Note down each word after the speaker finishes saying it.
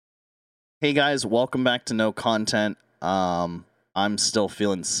Hey guys, welcome back to No Content. I'm still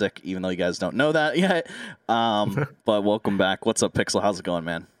feeling sick, even though you guys don't know that yet. But welcome back. What's up, Pixel? How's it going,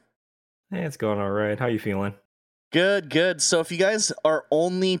 man? Hey, it's going all right. How you feeling? Good. So if you guys are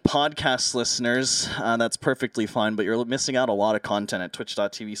only podcast listeners, that's perfectly fine, but you're missing out a lot of content at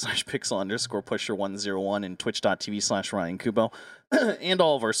twitch.tv/pixel_pusher101 and twitch.tv/Ryan Kubo and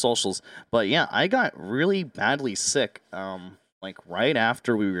all of our socials. But yeah, I got really badly sick, like right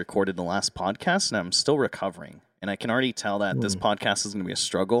after we recorded the last podcast, and I'm still recovering. And I can already tell that this podcast is going to be a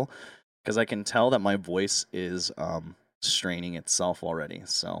struggle because I can tell that my voice is straining itself already.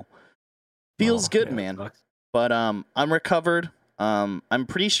 So feels good, yeah, man. sucks. But I'm recovered. I'm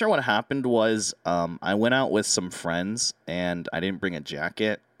pretty sure what happened was I went out with some friends and I didn't bring a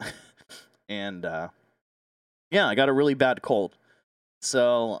jacket. And yeah, I got a really bad cold.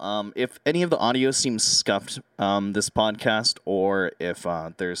 So if any of the audio seems scuffed this podcast, or if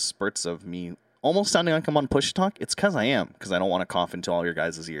there's spurts of me almost sounding like I'm on Push Talk, it's because I am, because I don't want to cough into all your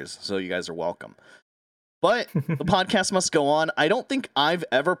guys' ears. So you guys are welcome. But the podcast must go on. I don't think I've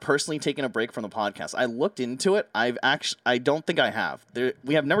ever personally taken a break from the podcast. I looked into it. I don't think I have.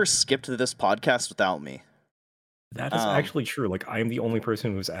 We have never skipped this podcast without me. That is actually true. Like, I'm the only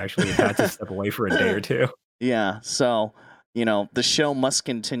person who's actually had to step away for a day or two. Yeah, so, the show must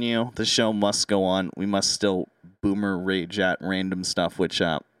continue. The show must go on. We must still boomer rage at random stuff, which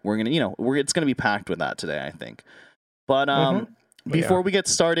we're going to, it's going to be packed with that today, I think. But before we get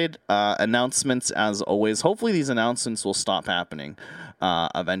started, announcements as always. Hopefully these announcements will stop happening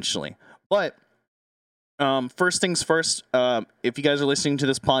eventually. But first things first, if you guys are listening to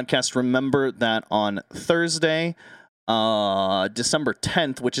this podcast, remember that on Thursday, December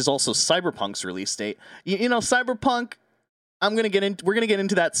 10th, which is also Cyberpunk's release date. Cyberpunk, we're gonna get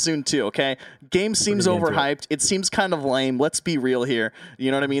into that soon too, okay? Game seems overhyped. It seems kind of lame. Let's be real here. You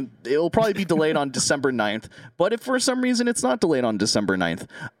know what I mean? It'll probably be delayed on December 9th. But if for some reason it's not delayed on December 9th,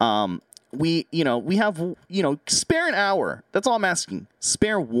 we have, spare an hour. That's all I'm asking.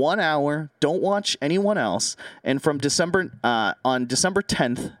 Spare 1 hour. Don't watch anyone else. And from on December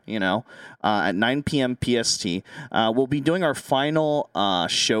 10th, at 9 p.m. PST, we'll be doing our final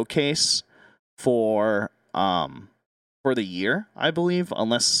showcase for the year, I believe,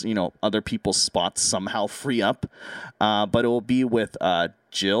 unless, other people's spots somehow free up. But it will be with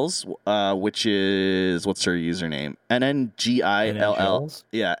Jills, which is, what's her username? NNGILL.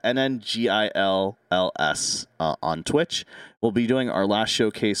 Yeah, NNGILLS on Twitch. We'll be doing our last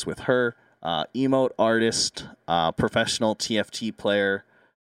showcase with her. Emote artist, professional TFT player.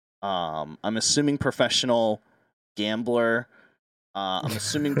 I'm assuming professional gambler. I'm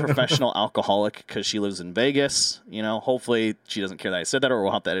assuming professional alcoholic because she lives in Vegas. Hopefully she doesn't care that I said that, or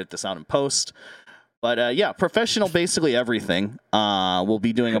we'll have to edit this out in post. But yeah, professional, basically everything. We'll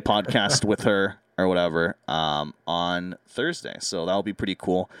be doing a podcast with her or whatever on Thursday, so that'll be pretty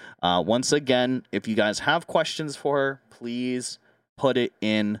cool. Once again, if you guys have questions for her, please put it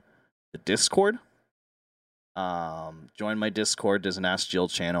in the Discord. Join my Discord. There's an Ask Jill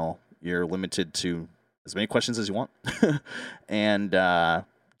channel. You're limited to as many questions as you want. And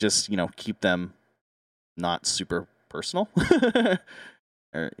just, keep them not super personal.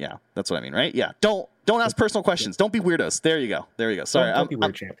 Yeah, that's what I mean, right? Yeah, don't ask personal questions. Don't be weirdos. There you go. Sorry, don't be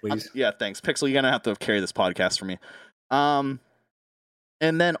weird, champ, please. Yeah, thanks. Pixel, you're going to have to carry this podcast for me. And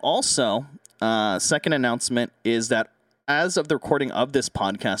then also, second announcement is that as of the recording of this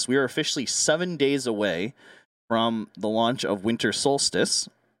podcast, we are officially 7 days away from the launch of Winter Solstice,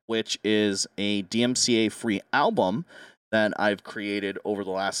 which is a DMCA-free album that I've created over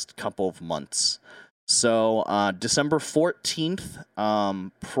the last couple of months. So December 14th,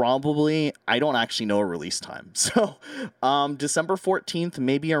 probably, I don't actually know a release time. So December 14th,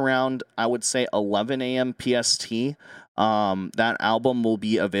 maybe around, I would say 11 a.m. PST, that album will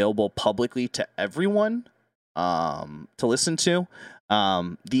be available publicly to everyone to listen to.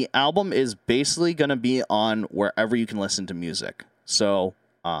 The album is basically going to be on wherever you can listen to music. So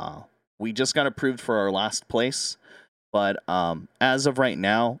we just got approved for our last place, but as of right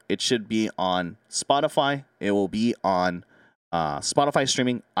now, it should be on Spotify. It will be on Spotify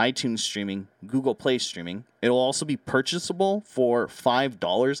streaming, iTunes streaming, Google Play streaming. It will also be purchasable for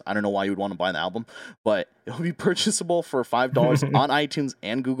 $5. I don't know why you would want to buy the album, but it will be purchasable for $5 on iTunes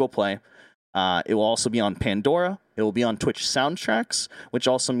and Google Play. It will also be on Pandora. It will be on Twitch Soundtracks, which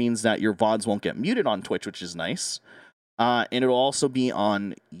also means that your VODs won't get muted on Twitch, which is nice. And it'll also be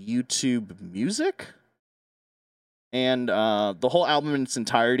on YouTube Music. And the whole album in its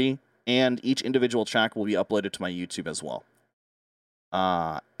entirety and each individual track will be uploaded to my YouTube as well.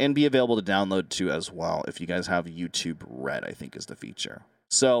 And be available to download too as well if you guys have YouTube Red, I think is the feature.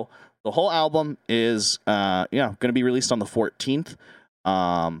 So the whole album is going to be released on the 14th.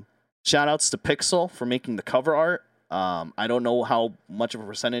 Shout outs to Pixel for making the cover art. I don't know how much of a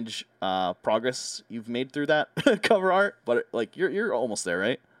percentage progress you've made through that cover art, but like you're almost there,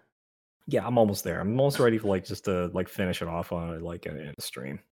 right? Yeah, I'm almost there. I'm almost ready for just to finish it off on in a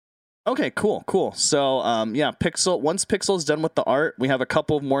stream. Okay, cool. So, once Pixel's done with the art, we have a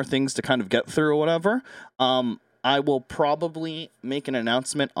couple of more things to kind of get through or whatever. I will probably make an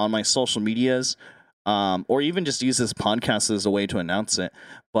announcement on my social medias, or even just use this podcast as a way to announce it.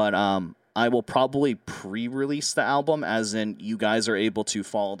 But I will probably pre-release the album, as in you guys are able to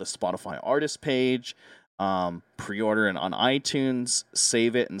follow the Spotify artist page, pre-order it on iTunes,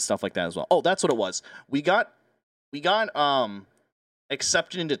 save it, and stuff like that as well. Oh, that's what it was. We got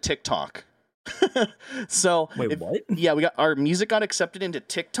accepted into TikTok. So wait, what? Yeah, we got our music got accepted into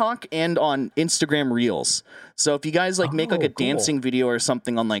TikTok and on Instagram Reels. So if you guys make a dancing video or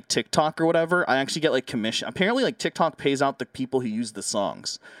something on TikTok or whatever, I actually get commission. Apparently TikTok pays out the people who use the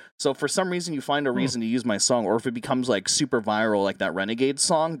songs. So if for some reason you find a reason to use my song, or if it becomes super viral like that Renegade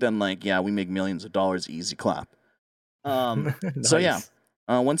song, then we make millions of dollars, easy clap. Nice. So yeah.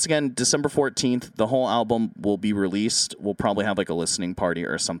 Once again, December 14th, the whole album will be released. We'll probably have a listening party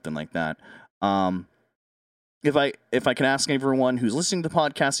or something like that. If I can ask everyone who's listening to the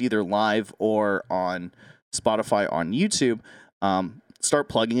podcast, either live or on Spotify, on YouTube, start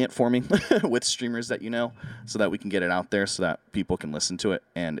plugging it for me with streamers that you know, so that we can get it out there, so that people can listen to it.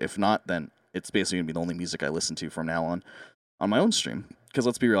 And if not, then it's basically gonna be the only music I listen to from now on my own stream. Because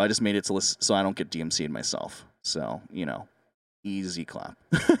let's be real, I just made it to listen so I don't get DMC'd myself. So easy clap.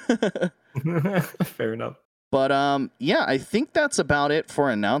 Fair enough. But I think that's about it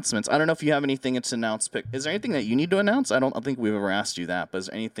for announcements. I don't know if you have anything to announce. Is there anything that you need to announce? I think we've ever asked you that. But is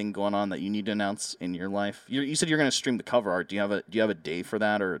there anything going on that you need to announce in your life? You said you're going to stream the cover art. Do you have a day for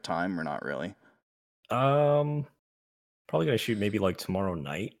that, or a time, or not really? Probably gonna shoot maybe tomorrow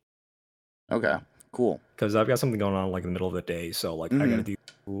night. Okay, cool. Because I've got something going on in the middle of the day, so I gotta do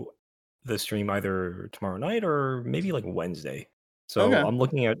the stream either tomorrow night or maybe Wednesday. So okay. I'm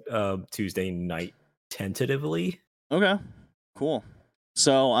looking at Tuesday night tentatively. Okay, cool.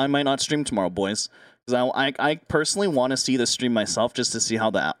 So I might not stream tomorrow, boys, because I personally want to see the stream myself, just to see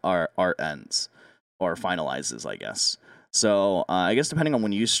how the art ends or finalizes, I guess. So I guess depending on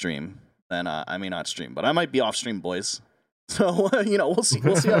when you stream, then I may not stream, but I might be off stream, boys. So we'll see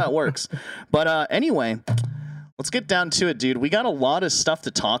how that works. But anyway, let's get down to it, dude. We got a lot of stuff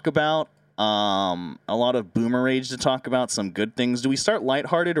to talk about. A lot of boomer rage to talk about. Some good things. Do we start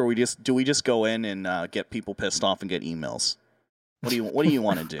lighthearted, or do we just go in and get people pissed off and get emails? What do you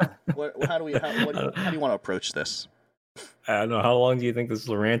want to do? How do you want to approach this? I don't know. How long do you think this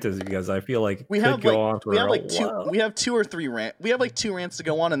rant is? Because I feel like we have go on for we have 2 or 3 rants. We have 2 rants to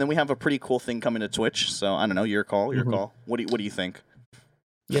go on, and then we have a pretty cool thing coming to Twitch. So I don't know. Your call. What do you think?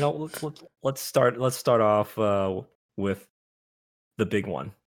 Let's start off with the big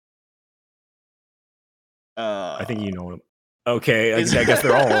one. I think you know him. Okay, I guess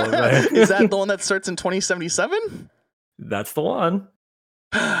they're all. Is that the one that starts in 2077? That's the one.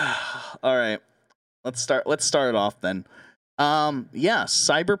 All right. Let's start it off then.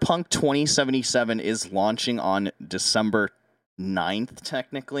 Cyberpunk 2077 is launching on December 9th,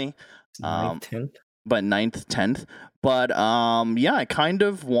 technically. 9th, 10th? But 9th, 10th. But I kind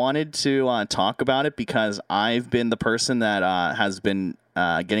of wanted to talk about it because I've been the person that has been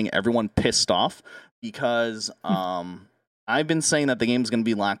getting everyone pissed off because I've been saying that the game's going to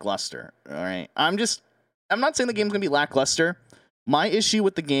be lackluster. All right. I'm not saying the game's going to be lackluster. My issue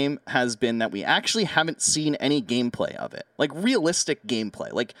with the game has been that we actually haven't seen any gameplay of it. Realistic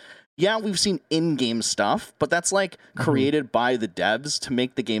gameplay. We've seen in-game stuff, but that's created by the devs to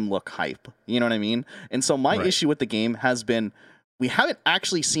make the game look hype. You know what I mean? And so my issue with the game has been we haven't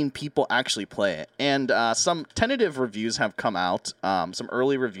actually seen people actually play it. And some tentative reviews have come out. Some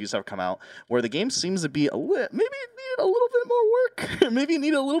early reviews have come out where the game seems to be maybe it needed a little bit more work. Maybe it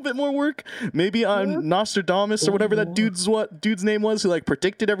needed a little bit more work. Maybe I'm Nostradamus or whatever that dude's name was who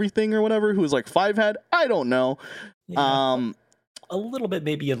predicted everything or whatever, who was 5-head. I don't know. Yeah, a little bit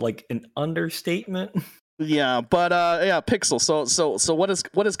maybe an understatement. Yeah, but Pixel. So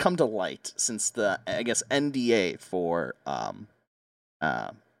what has come to light since the NDA for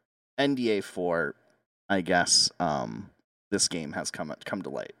this game has come to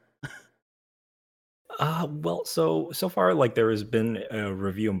light? Well, so far there has been a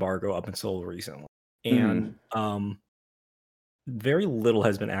review embargo up until recently, and very little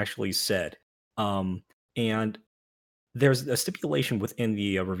has been actually said. And there's a stipulation within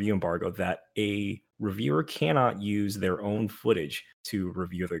the review embargo that a reviewer cannot use their own footage to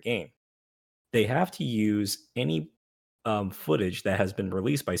review their game. They have to use any footage that has been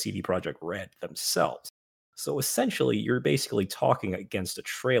released by CD Projekt Red themselves. So essentially, you're basically talking against a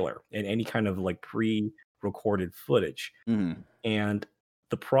trailer and any kind of like pre-recorded footage. Mm-hmm. And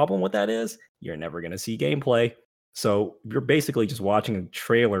the problem with that is you're never going to see gameplay. So you're basically just watching a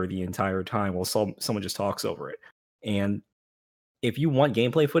trailer the entire time while someone just talks over it. And if you want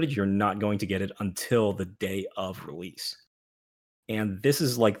gameplay footage, you're not going to get it until the day of release. And this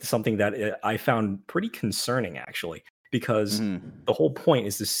is like something that I found pretty concerning, actually, because the whole point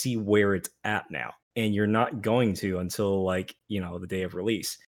is to see where it's at now. And you're not going to until like, the day of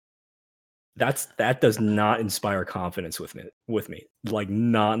release. That does not inspire confidence with me. Like,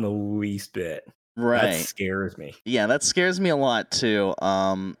 not in the least bit. Right. That scares me. Yeah, that scares me a lot too.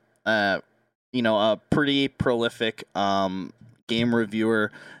 A pretty prolific game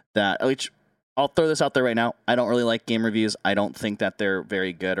reviewer which I'll throw this out there right now. I don't really like game reviews. I don't think that they're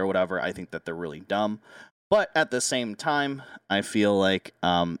very good or whatever. I think that they're really dumb. But at the same time, I feel like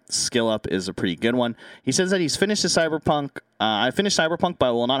Skill Up is a pretty good one. He says that he's finished his Cyberpunk. I finished Cyberpunk, but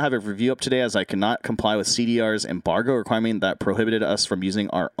I will not have a review up today as I cannot comply with CDR's embargo requirement that prohibited us from using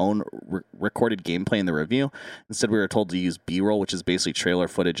our own recorded gameplay in the review. Instead, we were told to use B-roll, which is basically trailer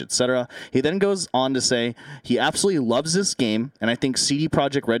footage, etc. He then goes on to say he absolutely loves this game, and I think CD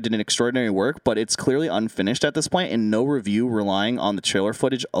Projekt Red did an extraordinary work, but it's clearly unfinished at this point, and no review relying on the trailer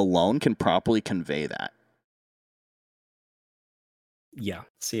footage alone can properly convey that. Yeah,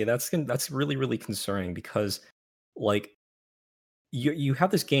 see, that's really, really concerning because, like, you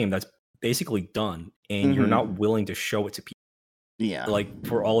have this game that's basically done, and you're not willing to show it to people. Yeah, like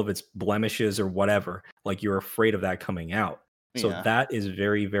for all of its blemishes or whatever. Like, you're afraid of that coming out. So that is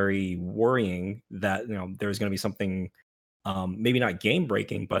very, very worrying. That there's going to be something, maybe not game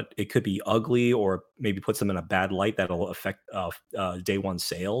breaking, but it could be ugly or maybe puts them in a bad light that'll affect day one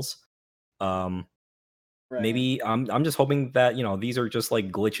sales. Right. Maybe I'm just hoping that these are just like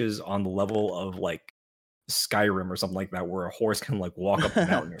glitches on the level of like Skyrim or something like that, where a horse can like walk up the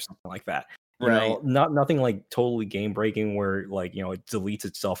mountain or something like that. Nothing like totally game breaking where like it deletes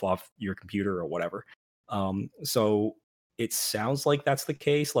itself off your computer or whatever. So it sounds like that's the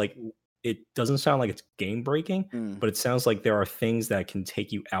case. Like, it doesn't sound like it's game breaking, but it sounds like there are things that can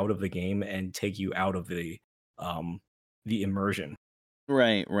take you out of the game and take you out of the immersion.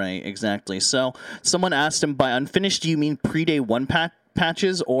 Right, exactly. So someone asked him, by unfinished, do you mean pre-day one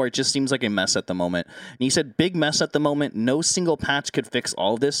patches, or it just seems like a mess at the moment? And he said, big mess at the moment. No single patch could fix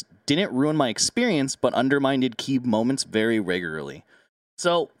all of this. Didn't ruin my experience, but undermined key moments very regularly.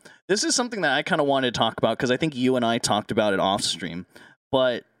 So this is something that I kind of wanted to talk about because I think you and I talked about it off stream.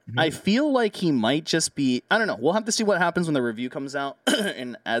 But I feel like he might just be, I don't know. We'll have to see what happens when the review comes out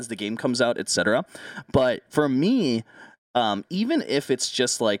and as the game comes out, etc. But for me, even if it's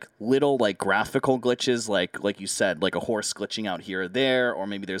just like little like graphical glitches, like you said, like a horse glitching out here or there, or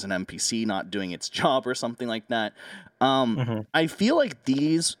maybe there's an NPC not doing its job or something like that. I feel like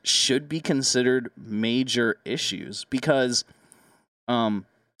these should be considered major issues because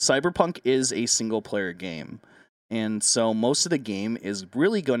Cyberpunk is a single player game. And so most of the game is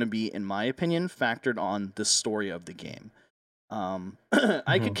really going to be, in my opinion, factored on the story of the game.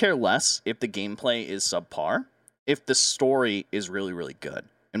 I could care less if the gameplay is subpar, if the story is really, really good.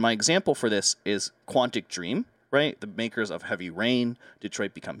 And my example for this is Quantic Dream, right? The makers of Heavy Rain,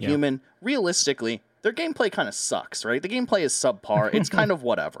 Detroit Become Human. Realistically, their gameplay kind of sucks, right? The gameplay is subpar. It's kind of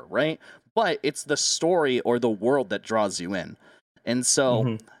whatever, right? But it's the story or the world that draws you in. And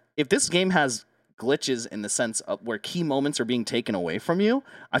so if this game has glitches in the sense of where key moments are being taken away from you,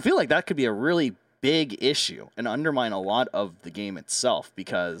 I feel like that could be a really big issue and undermine a lot of the game itself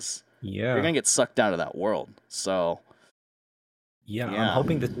because you're going to get sucked out of that world. So I'm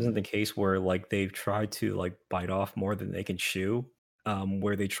hoping this isn't the case where like they've tried to like bite off more than they can chew,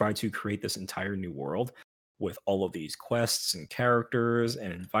 where they try to create this entire new world with all of these quests and characters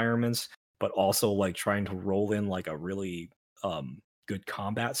and environments, but also like trying to roll in like a really good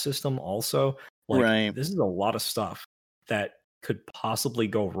combat system also. Like, this is a lot of stuff that could possibly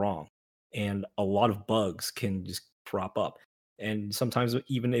go wrong, and a lot of bugs can just crop up. And sometimes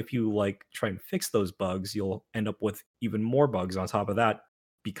even if you like try and fix those bugs, you'll end up with even more bugs on top of that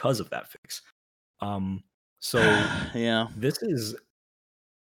because of that fix. This is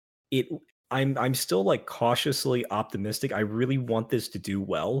it. I'm still like cautiously optimistic. I really want this to do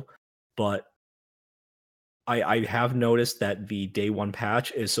well, but I have noticed that the day one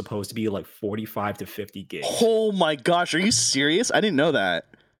patch is supposed to be like 45 to 50 gigs. Oh my gosh, are you serious? I didn't know that.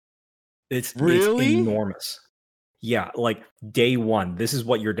 It's enormous. Yeah, like day one, this is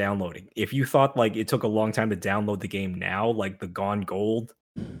what you're downloading. If you thought like it took a long time to download the game now, like the Gone Gold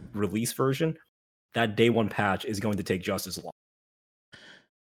release version, that day one patch is going to take just as long.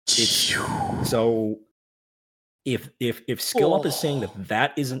 It's so if Skill Up is saying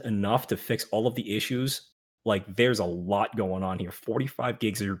that isn't enough to fix all of the issues, like there's a lot going on here. 45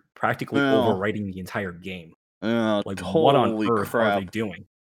 gigs are practically overwriting the entire game. Like what on earth are they doing?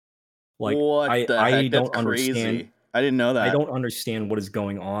 Like what the I heck? That's don't understand. crazy. I didn't know that. I don't understand what is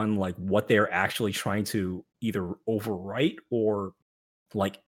going on, like what they're actually trying to either overwrite or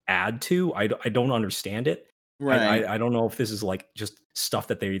like add to. I don't understand it. Right. I don't know if this is like just stuff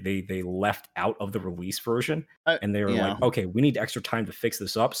that they left out of the release version, and they were like, okay, we need extra time to fix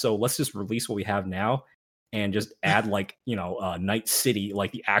this up, so let's just release what we have now and just add like Night City,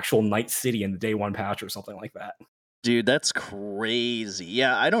 like the actual Night City in the day one patch or something like that. Dude, that's crazy.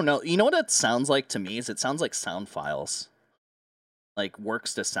 Yeah, I don't know. You know what it sounds like to me is it sounds like sound files. Like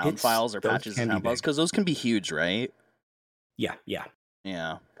works to sound files or patches to sound files, because those can be huge, right? Yeah.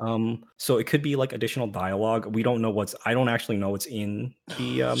 Yeah. So it could be like additional dialogue. We don't know I don't actually know what's in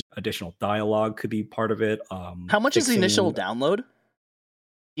the additional dialogue could be part of it. How much is the initial download?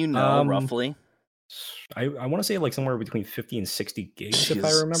 Roughly? I want to say like somewhere between 50 and 60 gigs, if I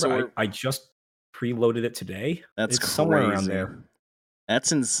remember. So I just preloaded it today. It's crazy. Somewhere around there.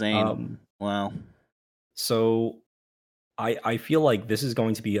 That's insane. Wow. So I feel like this is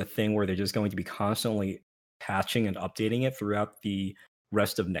going to be a thing where they're just going to be constantly patching and updating it throughout the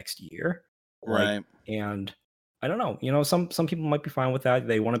rest of next year. Right. And I don't know, some people might be fine with that.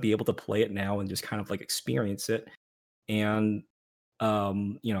 They want to be able to play it now and just kind of like experience it. And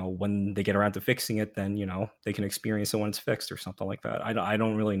when they get around to fixing it, then they can experience it when it's fixed or something like that. I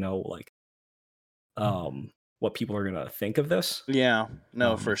don't really know like what people are gonna think of this. Yeah,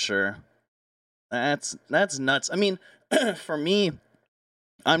 no, for sure. That's nuts. I mean, for me,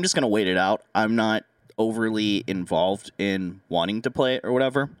 I'm just gonna wait it out. I'm not overly involved in wanting to play it or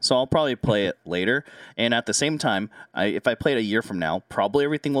whatever, so I'll probably play it later. And at the same time, if I play it a year from now, probably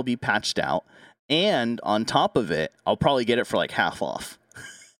everything will be patched out, and on top of it, I'll probably get it for like half off.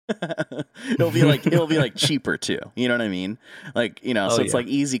 it'll be like cheaper too. You know what I mean? Like, it's like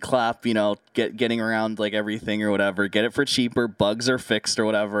easy clap, getting around like everything or whatever, get it for cheaper, bugs are fixed or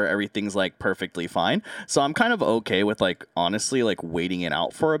whatever, everything's like perfectly fine. So I'm kind of okay with like honestly like waiting it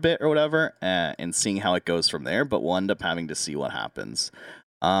out for a bit or whatever and seeing how it goes from there, but we'll end up having to see what happens.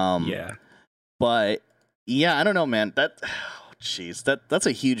 But yeah, I don't know, man. That's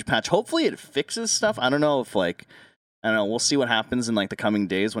a huge patch. Hopefully it fixes stuff. I don't know if like we'll see what happens in like the coming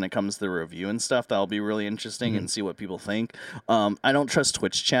days when it comes to the review and stuff. That'll be really interesting and see what people think. I don't trust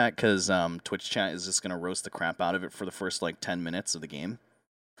Twitch chat because Twitch chat is just gonna roast the crap out of it for the first like 10 minutes of the game.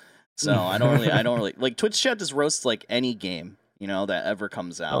 So I don't really like Twitch chat just roasts like any game, that ever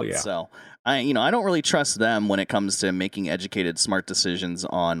comes out. So I don't really trust them when it comes to making educated, smart decisions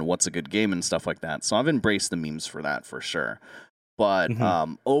on what's a good game and stuff like that. So I've embraced the memes for that for sure. But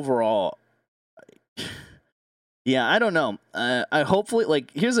overall, yeah, I don't know. I hopefully, like,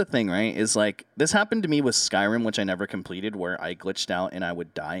 here's the thing, right? Is like this happened to me with Skyrim, which I never completed, where I glitched out and I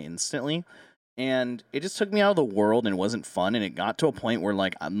would die instantly, and it just took me out of the world and wasn't fun. And it got to a point where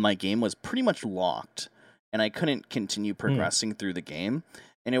like my game was pretty much locked, and I couldn't continue progressing through the game.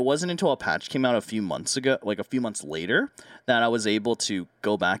 And it wasn't until a patch came out a few months later, that I was able to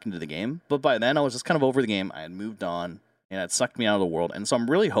go back into the game. But by then, I was just kind of over the game. I had moved on. And it sucked me out of the world. And so I'm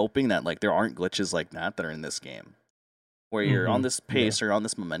really hoping that like there aren't glitches like that are in this game, where you're on this pace or on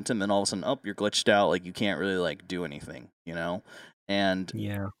this momentum, then all of a sudden, you're glitched out. Like you can't really like do anything, And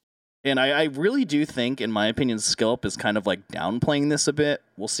I really do think, in my opinion, Skill Up is kind of like downplaying this a bit.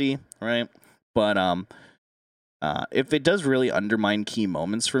 We'll see, right? But if it does really undermine key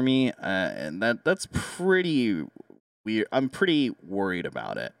moments for me, and that's pretty weird. I'm pretty worried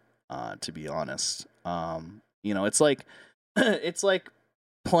about it, to be honest. It's like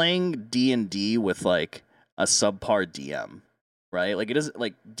playing D&D with like a subpar DM, right? Like it is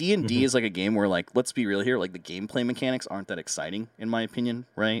like D&D is like a game where like, let's be real here, like the gameplay mechanics aren't that exciting in my opinion,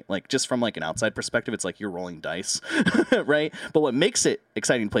 right? Like just from like an outside perspective, it's like you're rolling dice, right? But what makes it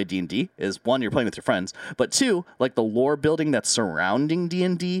exciting to play D&D is one, you're playing with your friends, but two, like the lore building that's surrounding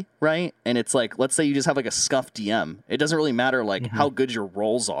D&D, right? And it's like, let's say you just have like a scuffed DM. It doesn't really matter like how good your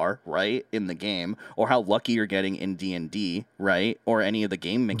rolls are, right, in the game, or how lucky you're getting in D&D, right? Or any of the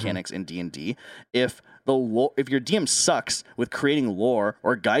game mechanics in D&D. If your DM sucks with creating lore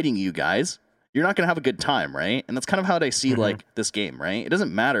or guiding you guys, you're not going to have a good time, right? And that's kind of how I see like this game, right? It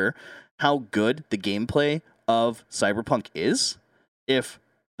doesn't matter how good the gameplay of Cyberpunk is if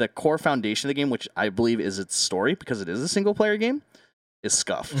the core foundation of the game, which I believe is its story, because it is a single player game, is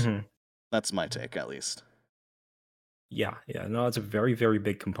scuffed. Mhm. That's my take, at least. Yeah, no, it's a very, very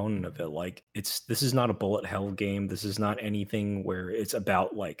big component of it. Like, this is not a bullet hell game. This is not anything where it's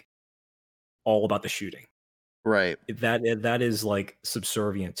about like all about the shooting. Right. That is like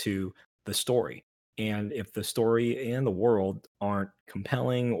subservient to the story. And if the story and the world aren't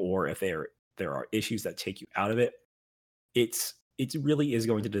compelling, or if there are issues that take you out of it, it really is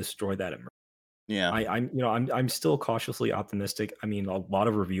going to destroy that immersion. Yeah. I'm still cautiously optimistic. I mean, a lot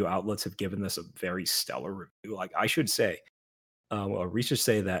of review outlets have given this a very stellar review. Like, I should say, research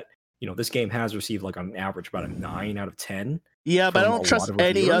say that this game has received like on average about a 9 out of 10. Yeah, but I don't trust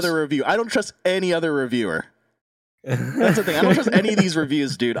any other review. I don't trust any other reviewer. That's the thing. I don't trust any of these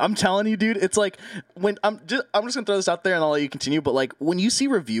reviews, dude. I'm telling you, dude. It's like when I'm just gonna throw this out there and I'll let you continue. But like when you see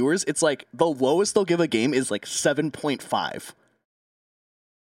reviewers, it's like the lowest they'll give a game is like 7.5.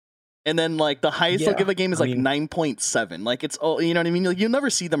 And then like the highest they'll give a game is like 9.7. Like it's you know what I mean? Like, you'll never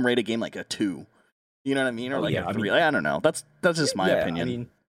see them rate a game like a 2. You know what I mean? Or like a 3. I don't know. That's just my opinion. I mean,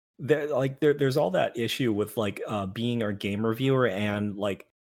 there's all that issue with like being a game reviewer and like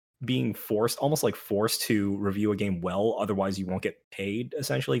being almost forced to review a game well, otherwise you won't get paid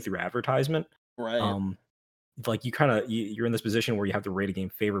essentially through advertisement. Right. Like you're in this position where you have to rate a game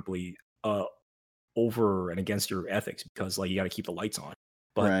favorably over and against your ethics, because like you got to keep the lights on.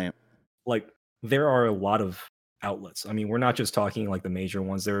 But like there are a lot of outlets. I mean, we're not just talking like the major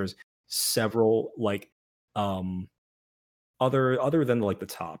ones. There's several like other than like the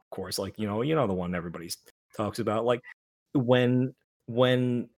top, of course, like the one everybody talks about, like when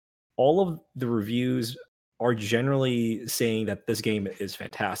all of the reviews are generally saying that this game is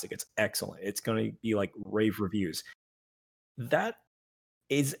fantastic, it's excellent, it's going to be like rave reviews, that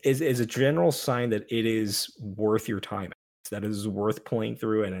is a general sign that it is worth your time, that it is worth playing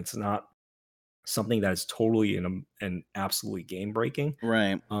through, and it's not something that is totally and absolutely game breaking.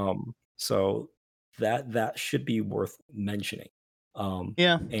 Right. So that should be worth mentioning.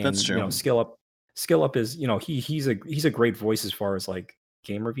 Yeah, and that's true. Skill Up is he's a great voice as far as like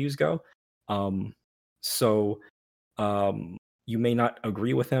game reviews go. So you may not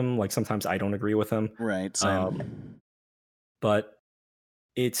agree with him. Like sometimes I don't agree with him. Right. Same. But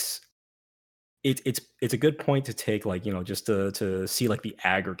it's a good point to take, like just to see like the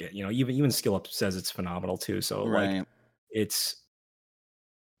aggregate. Even Skill Up says it's phenomenal too. So like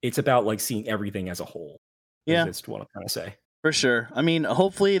it's about like seeing everything as a whole. Yeah, that's what I'm trying to say. For sure. I mean,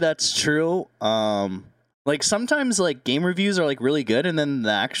 hopefully that's true. Like sometimes like game reviews are like really good, and then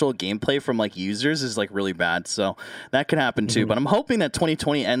the actual gameplay from like users is like really bad. So that could happen too. But I'm hoping that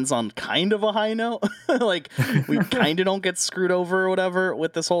 2020 ends on kind of a high note. Like we kind of don't get screwed over or whatever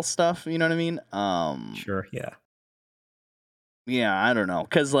with this whole stuff. You know what I mean? Sure. Yeah. Yeah, I don't know.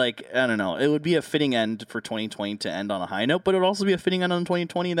 Because, like, I don't know. It would be a fitting end for 2020 to end on a high note, but it would also be a fitting end on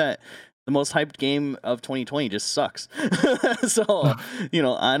 2020 that the most hyped game of 2020 just sucks. So,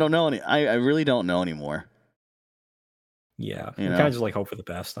 I don't know. I really don't know anymore. Yeah. We kind of just, like, hope for the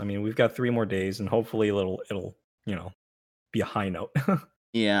best. I mean, we've got 3 more days, and hopefully it'll be a high note.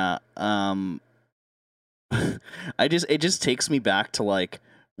 Yeah. It just takes me back to, like,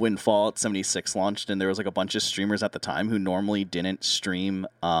 when Fallout 76 launched, and there was like a bunch of streamers at the time who normally didn't stream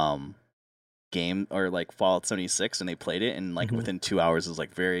game or like Fallout 76, and they played it, and like within 2 hours it was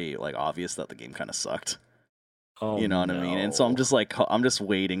like very like obvious that the game kind of sucked. You know what I mean? And so I'm just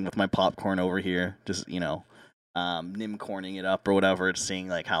waiting with my popcorn over here, just Nimcorning it up or whatever, seeing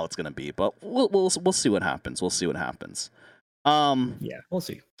like how it's gonna be. But we'll see what happens. We'll see what happens. Yeah, we'll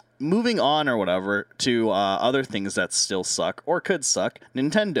see. Moving on or whatever to other things that still suck or could suck,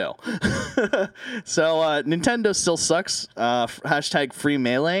 Nintendo. So Nintendo still sucks. Hashtag free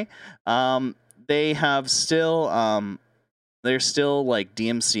Melee. They have still they're still like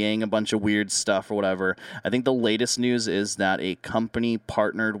DMCAing a bunch of weird stuff or whatever. I think the latest news is that a company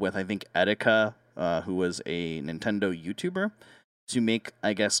partnered with, I think, Etika, who was a Nintendo YouTuber, to make,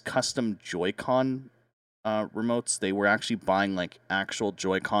 I guess, custom Joy-Con remotes. They were actually buying like actual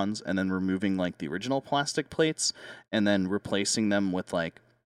Joy-Cons and then removing like the original plastic plates and then replacing them with like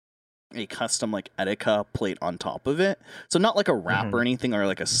a custom like Etika plate on top of it. So not like a wrap or anything or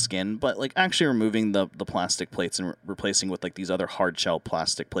like a skin, but like actually removing the plastic plates and replacing with like these other hard shell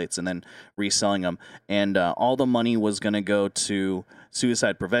plastic plates and then reselling them. And all the money was going to go to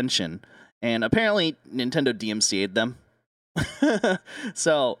suicide prevention. And apparently Nintendo DMCA'd them.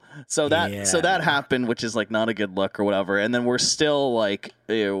 So that happened, which is like not a good look or whatever. And then we're still like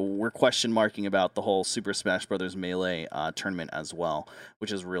we're question marking about the whole Super Smash Brothers Melee tournament as well,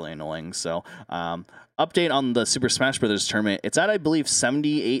 which is really annoying. So update on the Super Smash Brothers tournament. It's at, I believe,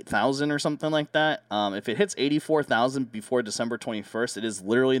 78,000 or something like that. If it hits 84,000 before December 21st, it is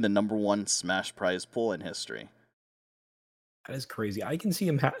literally the #1 Smash prize pool in history. That is crazy. I can see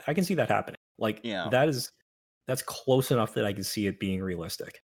I can see that happening. Like, Yeah. that's close enough that I can see it being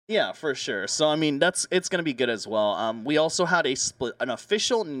realistic. Yeah, for sure. So I mean, it's going to be good as well. We also had an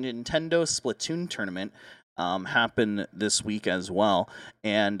official Nintendo Splatoon tournament happen this week as well,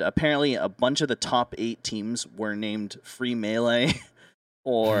 and apparently a bunch of the top 8 teams were named Free Melee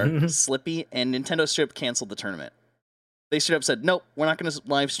or Slippy, and Nintendo straight up canceled the tournament. They straight up said, "Nope, we're not going to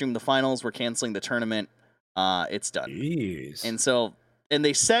live stream the finals. We're canceling the tournament. It's done." Jeez. And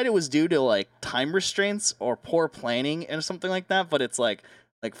they said it was due to like time restraints or poor planning or something like that, but it's like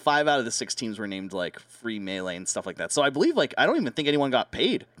 5 out of the 6 teams were named like Free Melee and stuff like that. So I believe like I don't even think anyone got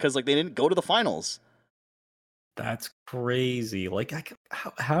paid because like they didn't go to the finals. That's crazy. Like,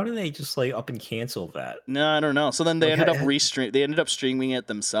 how do they just like up and cancel that? No, I don't know. So then they Like, ended up streaming it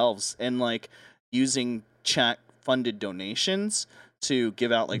themselves and like using chat funded donations to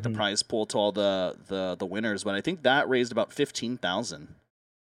give out like the prize pool to all the winners. But I think that raised about $15,000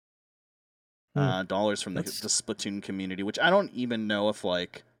 dollars from the Splatoon community, which I don't even know if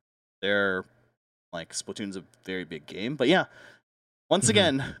like they're like Splatoon's a very big game. But yeah, once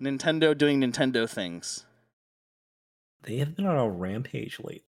again, Nintendo doing Nintendo things. They have been on a rampage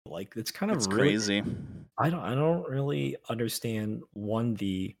lately. Like, it's kind of It's really crazy. I don't really understand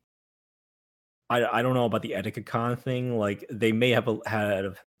I don't know about the Etikacon thing. Like, they may have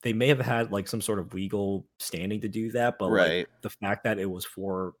had like some sort of legal standing to do that, but Right. like the fact that it was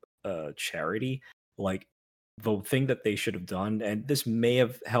for charity, like the thing that they should have done, and this may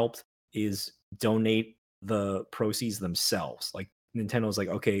have helped, is donate the proceeds themselves. Like, Nintendo's like,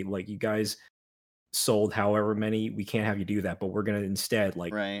 okay, like you guys sold however many, we can't have you do that, but we're gonna instead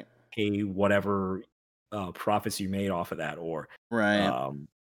like Right. pay whatever profits you made off of that, or Right.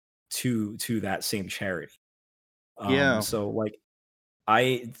 to that same charity. Yeah. So like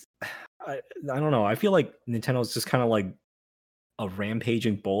I don't know. I feel like Nintendo's just kind of like a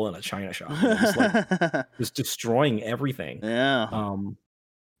rampaging bull in a china shop, just like just destroying everything. Yeah.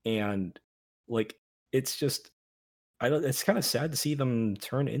 And like it's just it's kind of sad to see them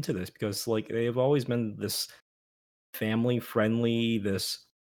turn into this, because like they've always been this family friendly, this,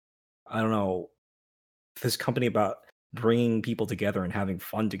 I don't know, this company about bringing people together and having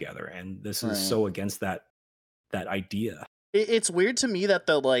fun together, and this is so against that idea. It's weird to me that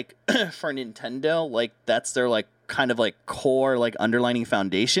the like for Nintendo, like that's their like kind of like core like underlining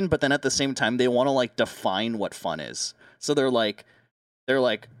foundation, but then at the same time they want to like define what fun is. So they're like,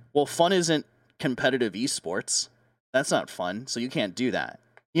 well, fun isn't competitive esports. That's not fun, so you can't do that.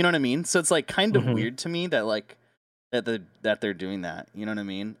 You know what I mean? So it's like kind of weird to me that like that they're doing that. You know what I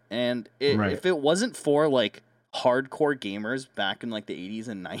mean? And if it wasn't for like hardcore gamers back in like the 80s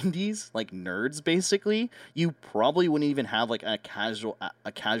and 90s, like nerds basically, you probably wouldn't even have like a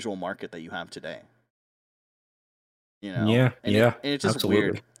casual market that you have today. You know? Yeah, and yeah, it's just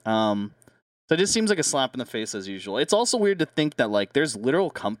absolutely. weird. So it just seems like a slap in the face as usual. It's also weird to think that like there's literal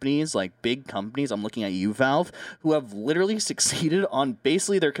companies, like big companies, I'm looking at you, Valve, who have literally succeeded on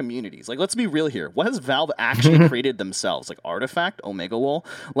basically their communities. Like, let's be real here. What has Valve actually created themselves? Like Artifact, Omega Lol,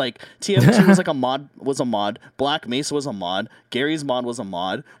 like TF2 was a mod, Black Mesa was a mod, Gary's mod was a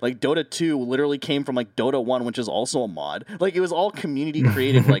mod, like Dota 2 literally came from like Dota 1, which is also a mod. Like, it was all community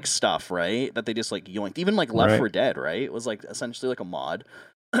created like stuff, right? That they just like yoinked. Even like Left 4 Dead, right? It was like essentially like a mod.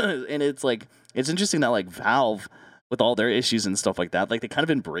 And it's like, it's interesting that like Valve, with all their issues and stuff like that, like they kind of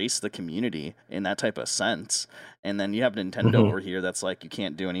embrace the community in that type of sense. And then you have Nintendo over here that's like, you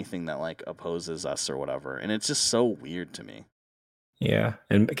can't do anything that like opposes us or whatever. And it's just so weird to me. Yeah.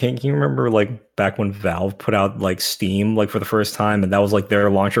 And can you remember like back when Valve put out like Steam like for the first time, and that was like their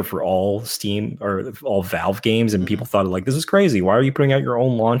launcher for all Steam or all Valve games, and people thought like, this is crazy. Why are you putting out your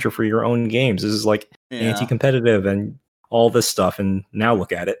own launcher for your own games? This is like anti-competitive and all this stuff. And now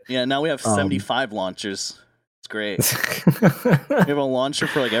look at it. Yeah, now we have 75 launchers. It's great. We have a launcher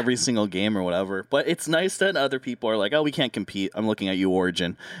for like every single game or whatever. But it's nice that other people are like, oh, we can't compete. I'm looking at you,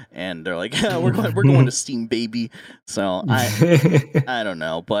 Origin, and they're like, yeah, we're going to Steam, baby. So I don't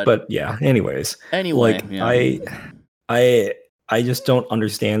know, but yeah. Anyway, like, I just don't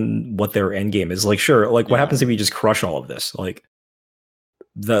understand what their end game is. Like, sure, like what happens if you just crush all of this? Like,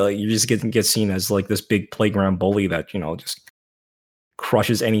 you just get seen as like this big playground bully that, you know, just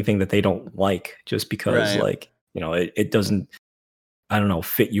crushes anything that they don't like just because like it doesn't, I don't know,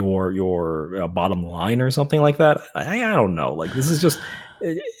 fit your bottom line or something like that. I don't know. Like, this is just,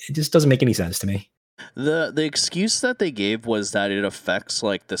 it just doesn't make any sense to me. The excuse that they gave was that it affects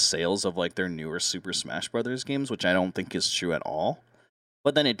like the sales of like their newer Super Smash Brothers games, which I don't think is true at all.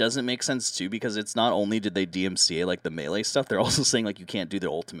 But then it doesn't make sense too, because it's not only did they DMCA like the Melee stuff, they're also saying like you can't do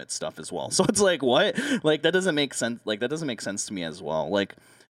the Ultimate stuff as well. So it's like, what? Like, that doesn't make sense. Like, that doesn't make sense to me as well. Like,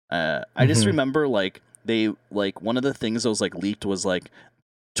 I just remember like they like one of the things that was like leaked was like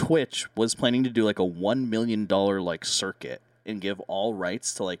Twitch was planning to do like a $1 million like circuit and give all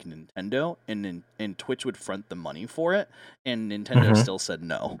rights to like Nintendo, and Twitch would front the money for it, and Nintendo still said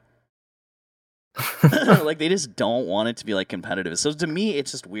no. Like, they just don't want it to be like competitive. So to me,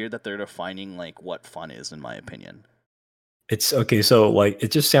 it's just weird that they're defining like what fun is, in my opinion. It's okay. So like,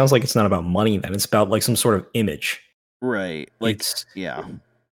 it just sounds like it's not about money. Then it's about like some sort of image, right? Like, yeah,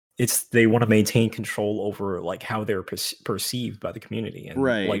 it's they want to maintain control over like how they're perceived by the community, and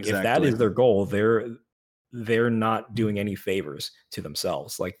right, like exactly. If that is their goal, they're not doing any favors to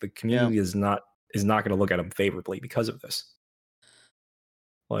themselves. Like, the community is not going to look at them favorably because of this.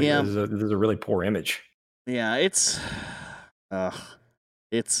 Like, this is a really poor image. Yeah, it's I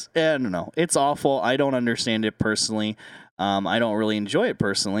don't know. It's awful. I don't understand it personally. I don't really enjoy it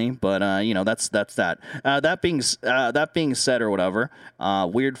personally, but that's that. That being said, or whatever.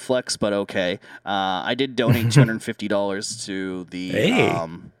 Weird flex, but okay. I did donate $250 to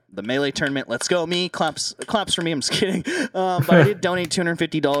the Melee tournament. Let's go, me. Claps for me. I'm just kidding. But I did donate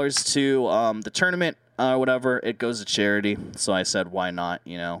 $250 to the tournament or whatever. It goes to charity, so I said, why not?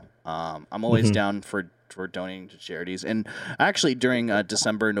 I'm always down for donating to charities. And actually, during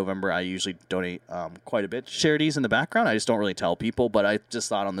December and November, I usually donate quite a bit to charities in the background. I just don't really tell people, but I just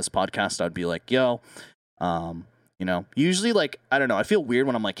thought on this podcast I'd be like, yo, usually, like, I don't know, I feel weird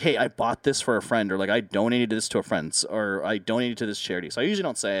when I'm like, hey, I bought this for a friend, or like I donated this to a friend, or I donated to this charity. So I usually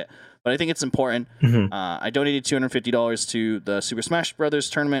don't say it, but I think it's important. I donated $250 to the Super Smash Brothers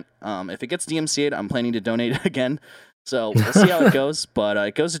tournament. If it gets DMCA'd, I'm planning to donate it again. So we'll see how it goes, but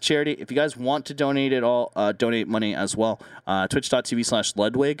it goes to charity. If you guys want to donate it all, donate money as well.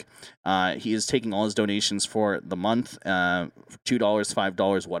 Twitch.tv/Ludwig. He is taking all his donations for the month, $2,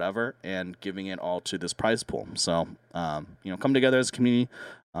 $5, whatever, and giving it all to this prize pool. So, come together as a community,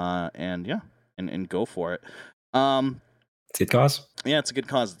 and go for it. It's a good cause. Yeah, it's a good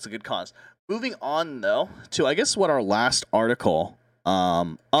cause. It's a good cause. Moving on, though, to I guess what our last article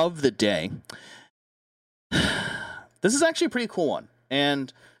of the day. This is actually a pretty cool one,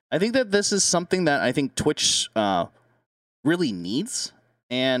 and I think that this is something that I think Twitch really needs,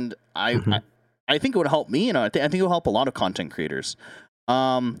 and I think it would help me, I think it would help a lot of content creators.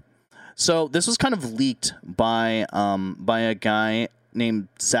 So this was kind of leaked by a guy named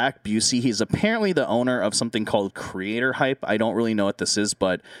Zach Busey. He's apparently the owner of something called Creator Hype. I don't really know what this is,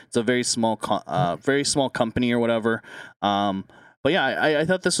 but it's a very small company or whatever. But yeah, I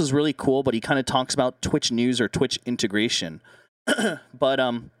thought this was really cool, but he kind of talks about Twitch news or Twitch integration. But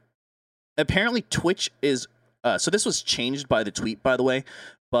apparently Twitch is... so this was changed by the tweet, by the way.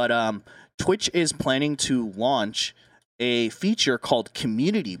 But Twitch is planning to launch a feature called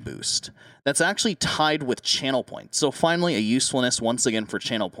Community Boost that's actually tied with channel points. So finally, a usefulness once again for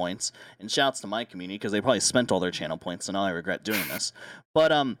channel points. And shouts to my community, because they probably spent all their channel points, so now I regret doing this.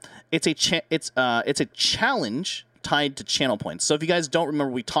 But it's a challenge tied to channel points. So if you guys don't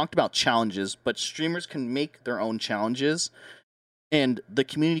remember, we talked about challenges, but streamers can make their own challenges, and the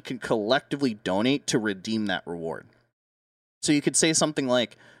community can collectively donate to redeem that reward. So you could say something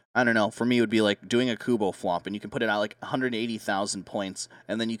like, I don't know, for me it would be like doing a Kubo flop, and you can put it at like 180,000 points,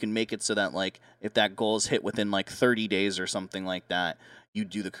 and then you can make it so that like if that goal is hit within like 30 days or something like that, you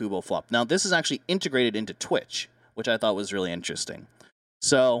do the Kubo flop. Now this is actually integrated into Twitch, which I thought was really interesting.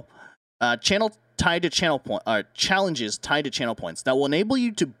 So challenges tied to channel points that will enable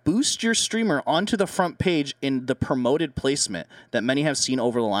you to boost your streamer onto the front page in the promoted placement that many have seen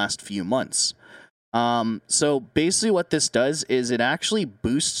over the last few months. So basically what this does is it actually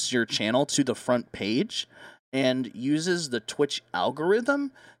boosts your channel to the front page and uses the Twitch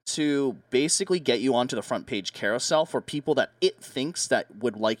algorithm to basically get you onto the front page carousel for people that it thinks that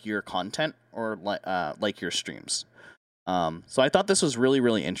would like your content or like your streams. So I thought this was really,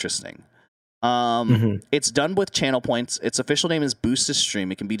 really interesting. It's done with channel points. Its official name is Boost to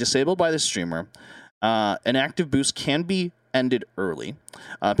Stream. It can be disabled by the streamer. An active boost can be ended early.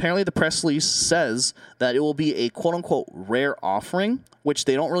 Apparently, the press release says that it will be a quote-unquote rare offering, which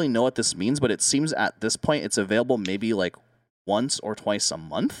they don't really know what this means, but it seems at this point it's available maybe like once or twice a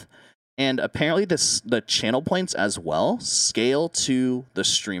month. And apparently the channel points as well scale to the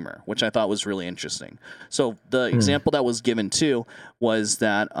streamer, which I thought was really interesting. So the example that was given too was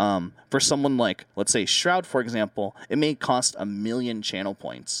that for someone like, let's say Shroud, for example, it may cost 1 million channel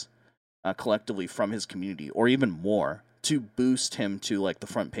points collectively from his community, or even more, to boost him to like the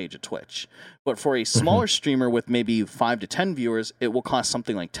front page of Twitch. But for a smaller streamer with maybe 5 to 10 viewers, it will cost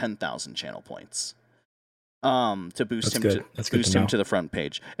something like 10,000 channel points to boost him to the front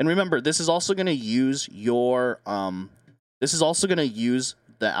page. And remember, this is also going to use your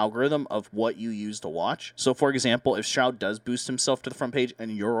the algorithm of what you use to watch. So for example, if Shroud does boost himself to the front page and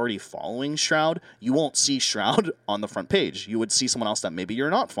you're already following Shroud, you won't see Shroud on the front page. You would see someone else that maybe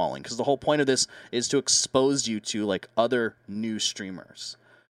you're not following, because the whole point of this is to expose you to like other new streamers.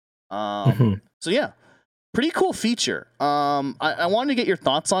 So yeah, pretty cool feature. I wanted to get your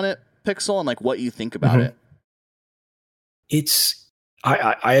thoughts on it, Pixel, and like what you think about it.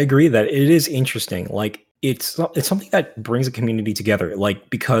 I agree that it is interesting. Like it's something that brings a community together.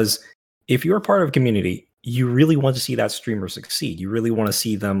 Like, because if you're a part of a community, you really want to see that streamer succeed. You really want to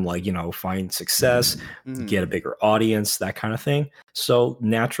see them, like, you know, find success, get a bigger audience, that kind of thing. So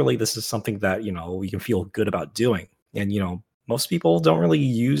naturally, this is something that, you know, we can feel good about doing. And, you know, most people don't really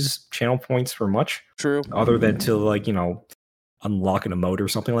use channel points for much. True. Other than to, like, you know, unlock an emote or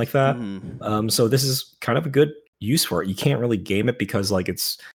something like that. So this is kind of a good use for it. You can't really game it because like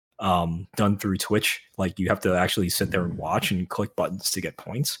it's done through Twitch. Like you have to actually sit there and watch and click buttons to get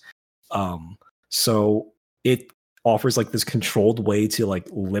points. So it offers like this controlled way to like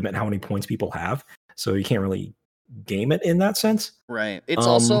limit how many points people have. So you can't really game it in that sense. Right. It's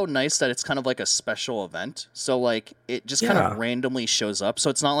also nice that it's kind of like a special event. So like it just kind of randomly shows up.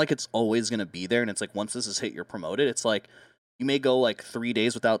 So it's not like it's always going to be there. And it's like, once this is hit, you're promoted. It's like, you may go like 3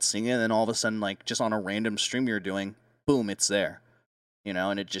 days without seeing it, and then all of a sudden, like just on a random stream you're doing, boom, it's there, you know,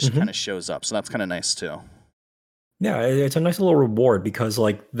 and it just kind of shows up. So that's kind of nice too. Yeah, it's a nice little reward, because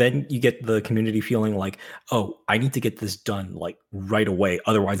like then you get the community feeling like, oh, I need to get this done like right away,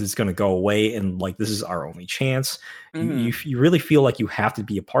 otherwise it's going to go away, and like this is our only chance. You really feel like you have to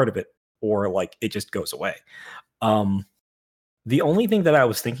be a part of it, or like it just goes away. The only thing that I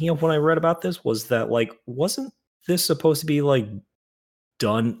was thinking of when I read about this was that, like, wasn't this supposed to be like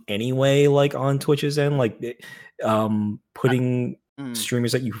done anyway, like on Twitch's end, like putting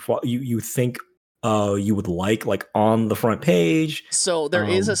streamers that you think you would like on the front page? So there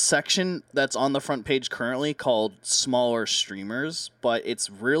is a section that's on the front page currently called smaller streamers, but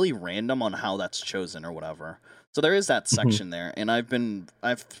it's really random on how that's chosen or whatever. So there is that section there, and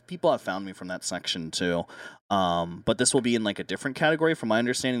people have found me from that section too. But this will be in like a different category. From my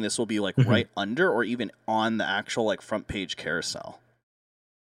understanding, this will be like right under or even on the actual like front page carousel.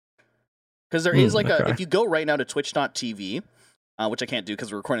 Because there is like if you go right now to twitch.tv, which I can't do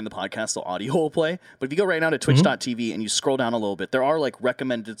because we're recording the podcast, so audio will play. But if you go right now to twitch.tv and you scroll down a little bit, there are like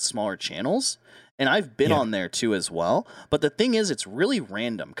recommended smaller channels. And I've been on there too as well. But the thing is, it's really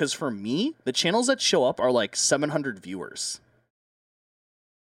random. Because for me, the channels that show up are like 700 viewers.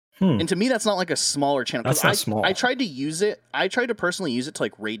 And to me, that's not like a smaller channel. That's not small. I tried to use it. I tried to personally use it to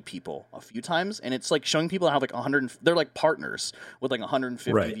like raid people a few times, and it's like showing people how like 100. They're like partners with like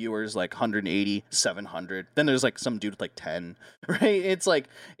 150 viewers, like 180, 700. Then there's like some dude with like 10. Right? It's like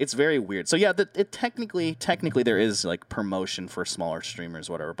it's very weird. So yeah, it technically there is like promotion for smaller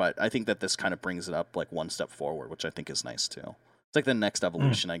streamers, whatever. But I think that this kind of brings it up like one step forward, which I think is nice too. It's like the next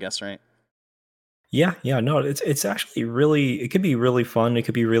evolution, I guess, right? Yeah, no, it's actually really, it could be really fun. It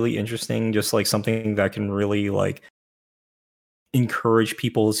could be really interesting, just like something that can really like encourage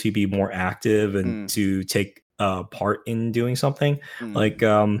people to be more active and to take part in doing something. Like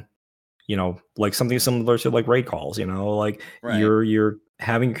you know, like something similar to like raid calls, you know, like you're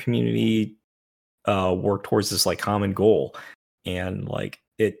having your community work towards this like common goal, and like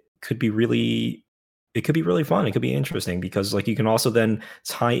it could be really fun. It could be interesting, because like you can also then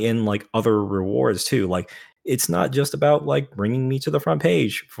tie in like other rewards too. Like it's not just about like bringing me to the front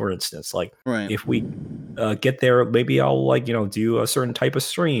page, for instance. Like if we get there, maybe I'll like, you know, do a certain type of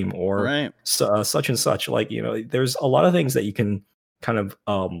stream or such and such. Like, you know, there's a lot of things that you can kind of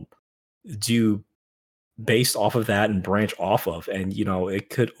do based off of that and branch off of. And, you know, it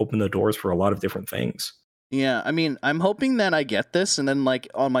could open the doors for a lot of different things. Yeah, I mean, I'm hoping that I get this, and then like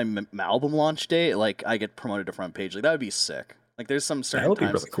on my album launch day, like I get promoted to front page. Like that would be sick. Like there's some That certain would be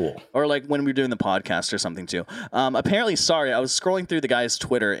times, really cool. or like when we're doing the podcast or something too. Apparently, sorry, I was scrolling through the guy's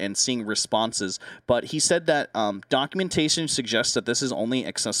Twitter and seeing responses, but he said that documentation suggests that this is only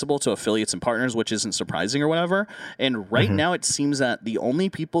accessible to affiliates and partners, which isn't surprising or whatever. And right now, it seems that the only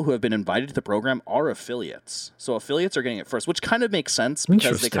people who have been invited to the program are affiliates. So affiliates are getting it first, which kind of makes sense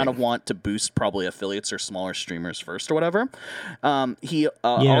because they kind of want to boost probably affiliates or smaller streamers first or whatever. He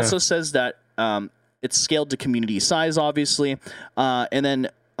also says that it's scaled to community size, obviously. And then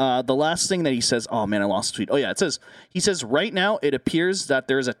the last thing that he says, oh man, I lost the tweet. Oh yeah, he says right now it appears that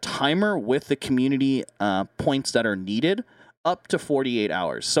there's a timer with the community points that are needed up to 48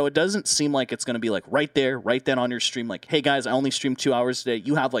 hours. So it doesn't seem like it's going to be like right there, right then on your stream, like, hey guys, I only streamed 2 hours today.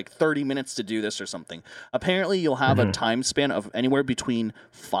 You have like 30 minutes to do this or something. Apparently you'll have a time span of anywhere between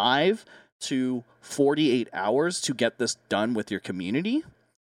 5 to 48 hours to get this done with your community.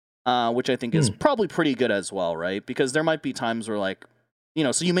 Which I think is probably pretty good as well, right? Because there might be times where, like, you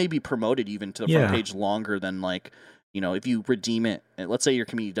know, so you may be promoted even to the front page longer than, like, you know, if you redeem it, and let's say your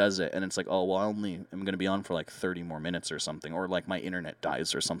community does it, and it's like, oh, well, I only am going to be on for, like, 30 more minutes or something, or, like, my internet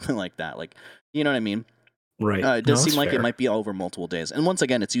dies or something like that. Like, you know what I mean? Right. It does seem like it might be over multiple days. And once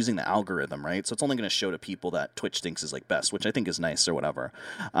again, it's using the algorithm, right? So it's only going to show to people that Twitch thinks is like best, which I think is nice or whatever.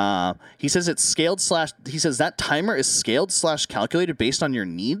 He says it's scaled / he says that timer is scaled / calculated based on your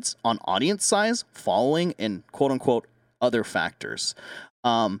needs, on audience size, following, and quote unquote other factors.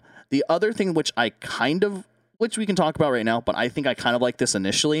 The other thing which we can talk about right now, but I think I kind of like this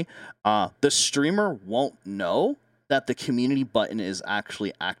initially, the streamer won't know that the community button is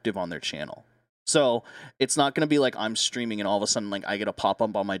actually active on their channel. So it's not going to be like I'm streaming and all of a sudden like I get a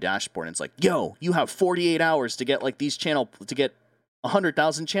pop-up on my dashboard and it's like, yo, you have 48 hours to get like to get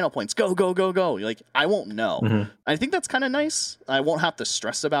 100,000 channel points. Go, go, go, go. Like, I won't know. I think that's kind of nice. I won't have to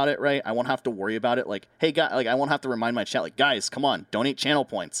stress about it, right? I won't have to worry about it. Like, hey, guys, like I won't have to remind my chat, like, guys, come on, donate channel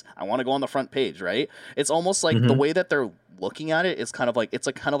points. I want to go on the front page, right? It's almost like the way that they're looking at it is kind of like, it's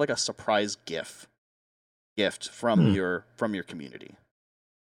like kind of like a surprise gift from your community.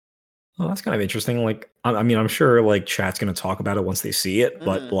 Well, that's kind of interesting. Like, I mean, I'm sure like chat's going to talk about it once they see it,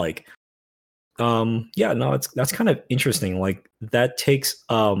 but like, yeah, no, that's kind of interesting. Like that takes,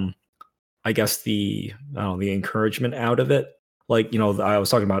 I guess the encouragement out of it. Like, you know, I was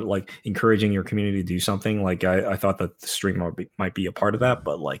talking about like encouraging your community to do something. Like I thought that the stream might be a part of that,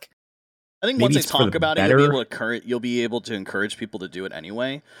 but like, I think once they talk about it, you'll be able to encourage people to do it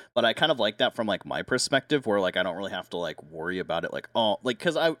anyway. But I kind of like that from like my perspective, where like I don't really have to like worry about it. Like, oh, like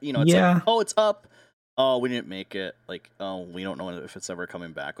because it's like, oh, it's up. Oh, we didn't make it. Like, oh, we don't know if it's ever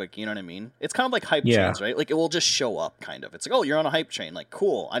coming back. Like, you know what I mean? It's kind of like hype trains, right? Like, it will just show up, kind of. It's like, oh, you're on a hype train. Like,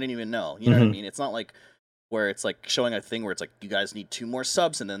 cool. I didn't even know. You know what I mean? It's not like where it's like showing a thing where it's like you guys need 2 more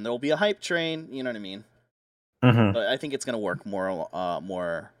subs and then there'll be a hype train. You know what I mean? But I think it's gonna work more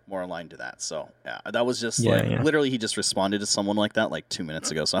aligned to that. So yeah, that was just literally he just responded to someone like that like 2 minutes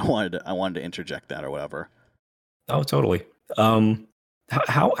ago. So I wanted to interject that or whatever. Oh, totally.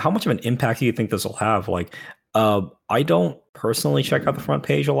 How much of an impact do you think this will have? Like, I don't personally check out the front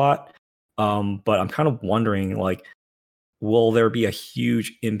page a lot, but I'm kind of wondering like, will there be a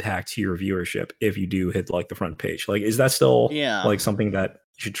huge impact to your viewership if you do hit like the front page? Like, is that still like something that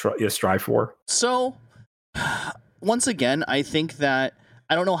you should strive for? So. Once again, I think that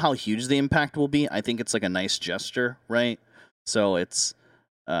I don't know how huge the impact will be. I think it's like a nice gesture, right? So it's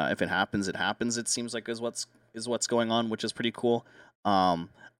if it happens, it happens. It seems like is what's going on, which is pretty cool. I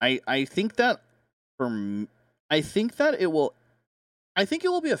think that it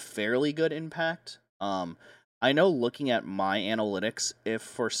will be a fairly good impact. I know looking at my analytics, if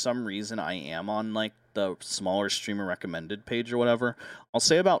for some reason I am on like the smaller streamer recommended page or whatever, I'll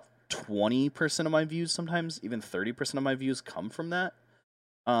say about 20% of my views, sometimes even 30% of my views come from that.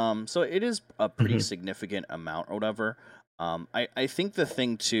 So it is a pretty significant amount or whatever. I think the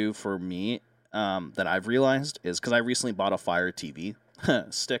thing too for me that I've realized is because I recently bought a Fire TV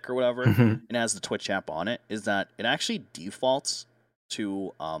stick or whatever, and it has the Twitch app on it, is that it actually defaults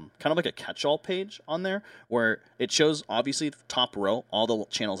to kind of like a catch-all page on there where it shows obviously top row all the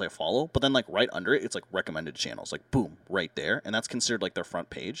channels I follow, but then like right under it it's like recommended channels, like boom right there, and that's considered like their front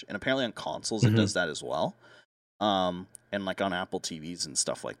page. And apparently on consoles it does that as well, and like on Apple TVs and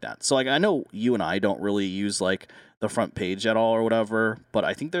stuff like that. So like I know you and I don't really use like the front page at all or whatever, but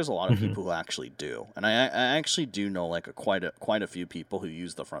I think there's a lot of people who actually do, and I actually do know like quite a few people who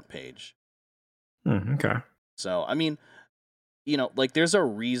use the front page. Okay. So I mean, you know, like there's a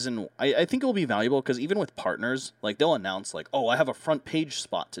reason. I think it will be valuable because even with partners, like they'll announce like, oh, I have a front page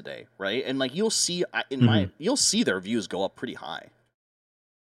spot today, right? And like you'll see you'll see their views go up pretty high.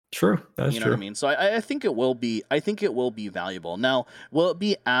 True. That's You know true. what I mean? So I think it will be. I think it will be valuable. Now, will it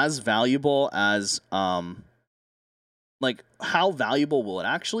be as valuable as like how valuable will it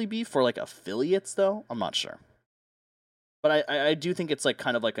actually be for like affiliates though? I'm not sure. But I do think it's like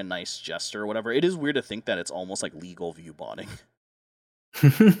kind of like a nice gesture or whatever. It is weird to think that it's almost like legal view botting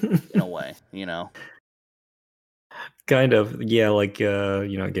in a way, you know? Kind of, yeah, like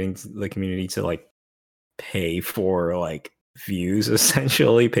getting the community to like pay for like views,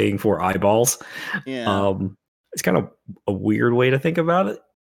 essentially paying for eyeballs. Yeah. Um, it's kind of a weird way to think about it.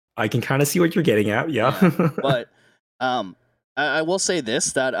 I can kind of see what you're getting at, yeah. But I will say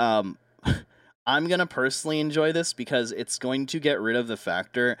this that I'm gonna personally enjoy this because it's going to get rid of the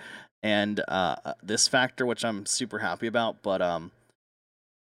factor and this factor, which I'm super happy about. But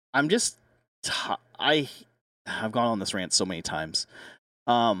I'm just I've gone on this rant so many times.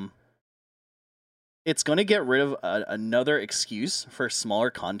 Um, it's going to get rid of another excuse for smaller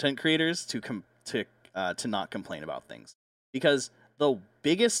content creators to not complain about things, because the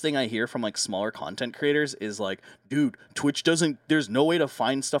biggest thing I hear from like smaller content creators is like, dude, Twitch doesn't, there's no way to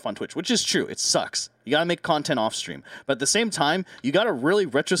find stuff on Twitch, which is true. It sucks. You got to make content off stream. But at the same time, you got to really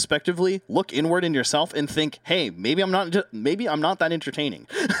retrospectively look inward in yourself and think, hey, maybe I'm not that entertaining.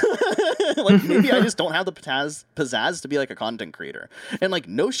 Like maybe I just don't have the pizzazz to be like a content creator. And like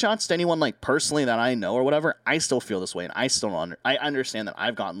no shots to anyone like personally that I know or whatever, I still feel this way, and I understand that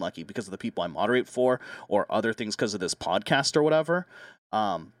I've gotten lucky because of the people I moderate for or other things because of this podcast or whatever.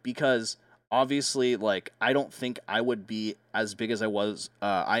 Because obviously, like, I don't think I would be as big as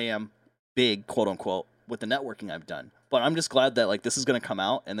I am big, quote unquote, with the networking I've done. But I'm just glad that like this is gonna come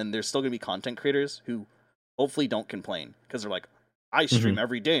out, and then there's still gonna be content creators who hopefully don't complain because they're like, I stream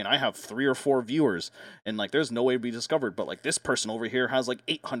every day and I have 3 or 4 viewers, and like there's no way to be discovered. But like this person over here has like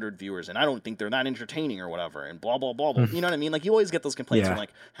 800 viewers, and I don't think they're that entertaining or whatever, and blah blah blah blah. You know what I mean? Like you always get those complaints from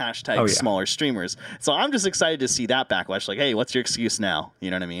like hashtag smaller streamers. So I'm just excited to see that backlash. Like, hey, what's your excuse now?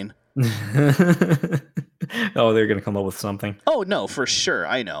 You know what I mean? Oh, they're gonna come up with something. Oh no, for sure,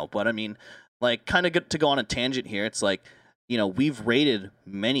 I know. But I mean, like, kind of to go on a tangent here. It's like, you know, we've rated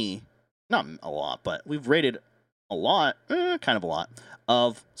many, not a lot, but we've rated a lot, kind of a lot,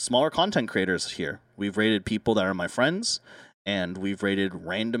 of smaller content creators here. We've rated people that are my friends, and we've rated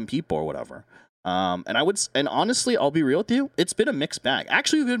random people or whatever. And honestly, I'll be real with you, it's been a mixed bag.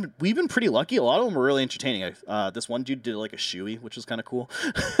 Actually, we've been pretty lucky. A lot of them were really entertaining. This one dude did like a shoey, which was kind of cool,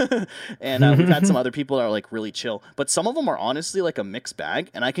 and we've had some other people that are like really chill. But some of them are honestly like a mixed bag,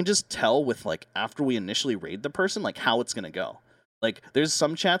 and I can just tell with like after we initially raid the person, like how it's gonna go. Like, there's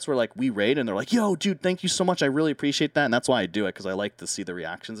some chats where, like, we raid and they're like, yo, dude, thank you so much. I really appreciate that. And that's why I do it, because I like to see the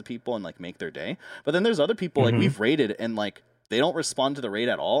reactions of people and, like, make their day. But then there's other people, like, we've raided and, like, they don't respond to the raid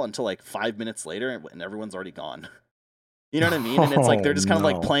at all until, like, 5 minutes later and everyone's already gone. You know what I mean? And it's like they're just kind of,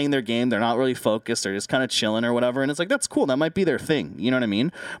 like, playing their game. They're not really focused. They're just kind of chilling or whatever. And it's like, that's cool. That might be their thing. You know what I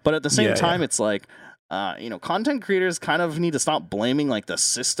mean? But at the same time, it's like, you know, content creators kind of need to stop blaming, like, the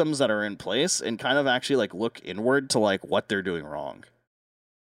systems that are in place and kind of actually, like, look inward to, like, what they're doing wrong.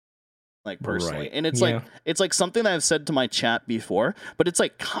 Like personally, and it's like something that I've said to my chat before, but it's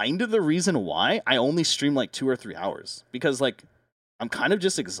like kind of the reason why I only stream like 2 or 3 hours, because like I'm kind of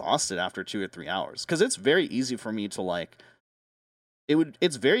just exhausted after 2 or 3 hours, because it's very easy for me to like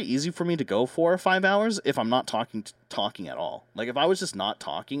it's very easy for me to go 4 or 5 hours if I'm not talking at all. Like if I was just not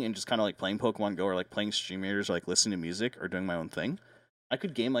talking and just kind of like playing Pokemon Go or like playing streamers or like listening to music or doing my own thing, I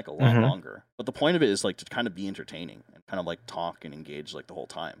could game like a lot longer. But the point of it is like to kind of be entertaining and kind of like talk and engage like the whole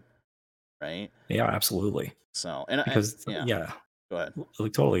time. Right? Yeah, absolutely. So, and because go ahead.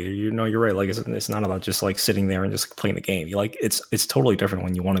 Like totally, you know, you're right. Like it's not about just like sitting there and just playing the game. You like it's totally different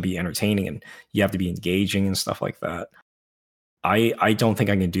when you want to be entertaining and you have to be engaging and stuff like that. I don't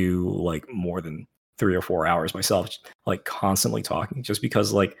think I can do like more than 3 or 4 hours myself, like constantly talking, just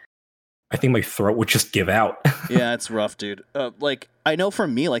because like I think my throat would just give out. Yeah, it's rough, dude. Like I know for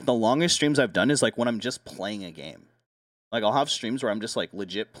me, like the longest streams I've done is like when I'm just playing a game. Like, I'll have streams where I'm just, like,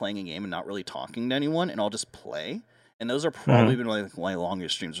 legit playing a game and not really talking to anyone, and I'll just play. And those are probably been, like, my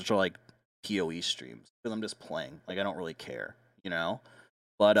longest streams, which are, like, PoE streams. Because I'm just playing. Like, I don't really care, you know?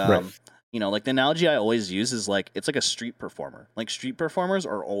 But, you know, like, the analogy I always use is, like, it's like a street performer. Like, street performers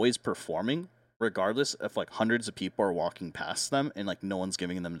are always performing, regardless if, like, hundreds of people are walking past them and, like, no one's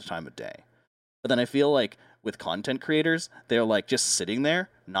giving them the time of day. But then I feel like with content creators, they're like just sitting there,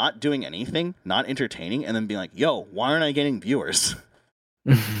 not doing anything, not entertaining, and then being like, yo, why aren't I getting viewers?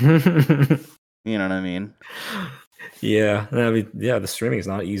 You know what I mean? Yeah. I mean, yeah, the streaming is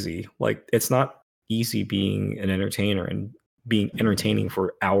not easy. Like, it's not easy being an entertainer and being entertaining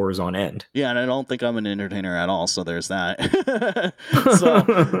for hours on end. Yeah, and I don't think I'm an entertainer at all, so there's that.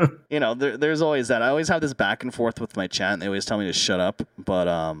 So, you know, there's always that. I always have this back and forth with my chat, and they always tell me to shut up. But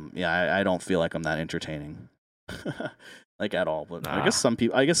yeah, I don't feel like I'm that entertaining, like at all. But I guess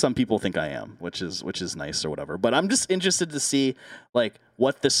some people think I am, which is nice or whatever. But I'm just interested to see like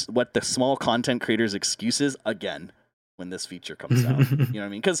what the small content creators' excuse is again when this feature comes out. You know what I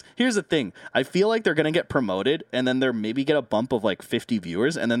mean? Because here's the thing. I feel like they're going to get promoted and then they're maybe get a bump of like 50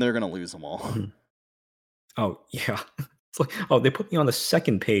 viewers and then they're going to lose them all. Oh, yeah. It's like, oh, they put me on the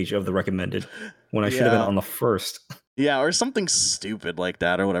second page of the recommended when I should have been on the first. Yeah, or something stupid like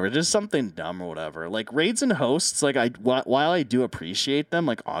that or whatever. Just something dumb or whatever. Like raids and hosts, like while I do appreciate them,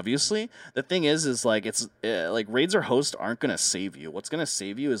 like obviously, the thing is like it's like raids or hosts aren't going to save you. What's going to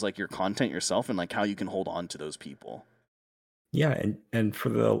save you is like your content yourself and like how you can hold on to those people. Yeah, and for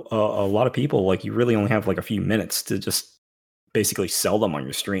a lot of people, like you really only have like a few minutes to just basically sell them on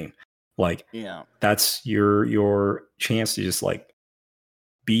your stream. Like, yeah, that's your chance to just like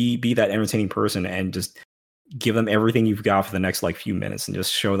be that entertaining person and just give them everything you've got for the next like few minutes and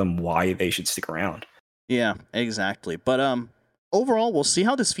just show them why they should stick around. Yeah, exactly. But overall, we'll see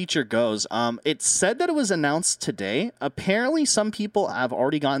how this feature goes. It said that it was announced today. Apparently, some people have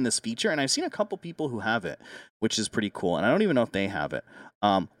already gotten this feature, and I've seen a couple people who have it, which is pretty cool. And I don't even know if they have it.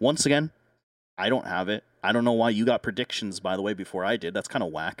 Once again, I don't have it. I don't know why you got predictions, by the way, before I did. That's kind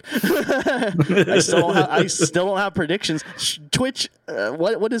of whack. I still don't have predictions. Twitch,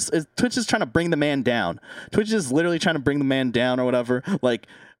 what is Twitch is trying to bring the man down. Twitch is literally trying to bring the man down or whatever. Like,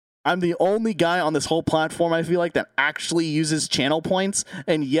 I'm the only guy on this whole platform, I feel like, that actually uses channel points,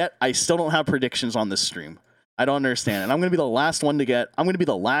 and yet I still don't have predictions on this stream. I don't understand. And I'm going to be the last one to get, I'm going to be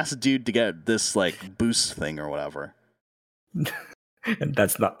the last dude to get this, like, boost thing or whatever. And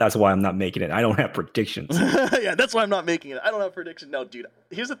that's why I'm not making it. I don't have predictions. Yeah, that's why I'm not making it. I don't have predictions. No, dude,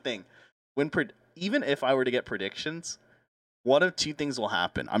 here's the thing. Even if I were to get predictions, one of two things will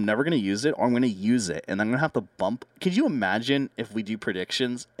happen. I'm never going to use it, or I'm going to use it, and I'm going to have to bump. Could you imagine if we do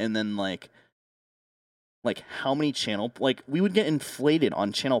predictions, and then, like how many channel... Like, we would get inflated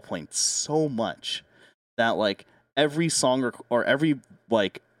on channel points so much that, like, every song or every,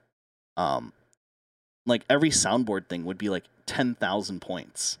 like, every soundboard thing would be, like, 10,000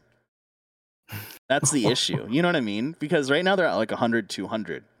 points. That's the issue. You know what I mean? Because right now they're at, like, 100,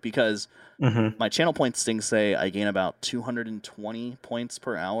 200. Because... my channel points things say I gain about 220 points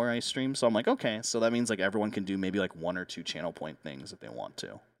per hour I stream. So I'm like, okay, so that means like everyone can do maybe like 1 or 2 channel point things if they want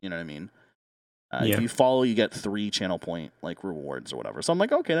to. You know what I mean? If you follow, you get 3 channel point like rewards or whatever. So I'm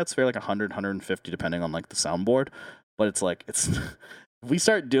like, okay, that's fair, like 100, 150 depending on like the soundboard. But it's like if we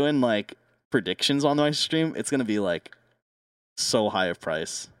start doing like predictions on my stream, it's gonna be like so high of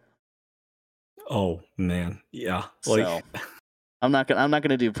price. Oh man, yeah. Like. So, I'm not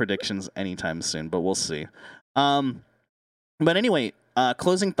gonna do predictions anytime soon, but we'll see. But anyway,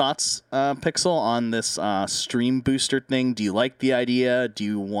 closing thoughts, Pixel, on this stream booster thing. Do you like the idea? Do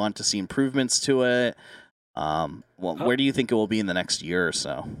you want to see improvements to it? Where do you think it will be in the next year or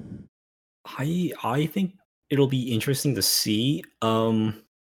so? I think it'll be interesting to see. Like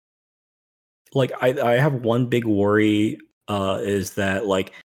I have one big worry is that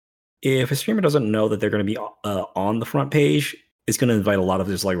like if a streamer doesn't know that they're going to be on the front page, it's going to invite a lot of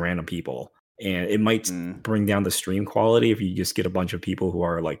just like random people, and it might bring down the stream quality if you just get a bunch of people who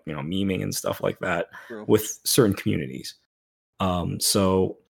are like, you know, memeing and stuff like that. True. With certain communities.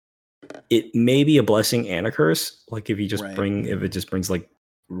 So it may be a blessing and a curse. Like if you just if it just brings like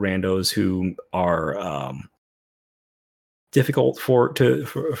randos who are difficult for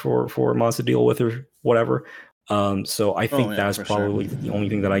mods to deal with or whatever. So I think that's probably the only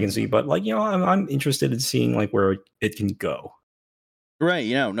thing that I can see. But like, you know, I'm interested in seeing like where it can go. Right,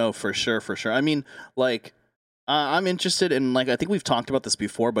 no, for sure. I mean, like, I'm interested in, like, I think we've talked about this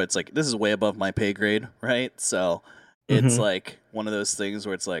before, but it's like, this is way above my pay grade, right? So it's like one of those things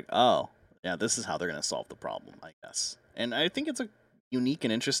where it's like, oh, yeah, this is how they're going to solve the problem, I guess. And I think it's a unique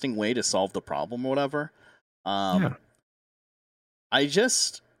and interesting way to solve the problem or whatever. My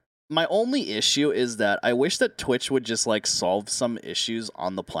only issue is that I wish that Twitch would just, like, solve some issues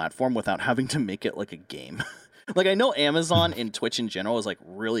on the platform without having to make it like a game. Like, I know Amazon and Twitch in general is, like,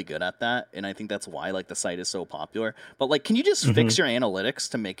 really good at that, and I think that's why, like, the site is so popular. But, like, can you just fix your analytics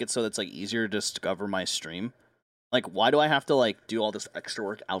to make it so that's, like, easier to discover my stream? Like, why do I have to, like, do all this extra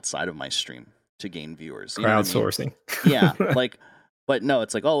work outside of my stream to gain viewers? You crowdsourcing. I mean? Yeah, like, but no,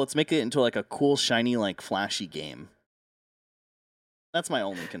 it's like, oh, let's make it into, like, a cool, shiny, like, flashy game. That's my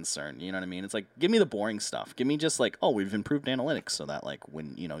only concern, you know what I mean? It's like, give me the boring stuff. Give me just, like, oh, we've improved analytics so that, like,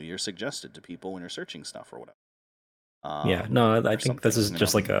 when, you know, you're suggested to people when you're searching stuff or whatever. Yeah, no, I or think this something, is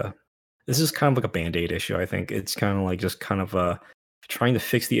just like this is kind of like a band-aid issue. I think it's kind of like just kind of trying to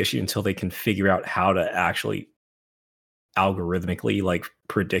fix the issue until they can figure out how to actually algorithmically like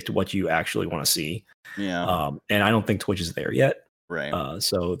predict what you actually want to see. Yeah. And I don't think Twitch is there yet. Right.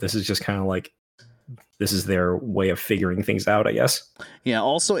 So this is just kind of like this is their way of figuring things out, I guess. Yeah.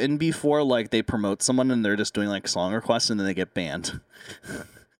 Also, in before, like they promote someone and they're just doing like song requests and then they get banned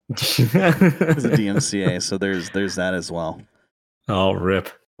as a DMCA. So there's that as well. Oh, rip.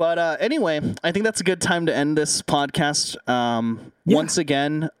 But anyway, I think that's a good time to end this podcast. Once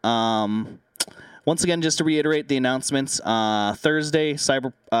again, just to reiterate the announcements: Thursday,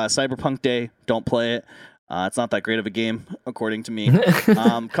 Cyberpunk Day. Don't play it. It's not that great of a game, according to me.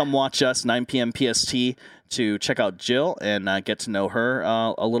 Come watch us 9 p.m. PST to check out Jill and get to know her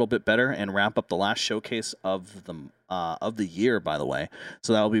a little bit better and wrap up the last showcase of the year, by the way.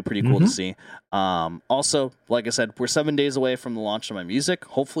 So that will be pretty cool to see. Also, like I said, we're 7 days away from the launch of my music.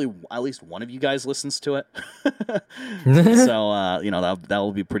 Hopefully, at least one of you guys listens to it. So that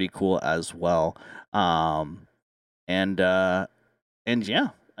will be pretty cool as well. And yeah.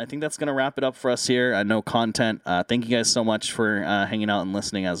 I think that's going to wrap it up for us here. No content. Thank you guys so much for hanging out and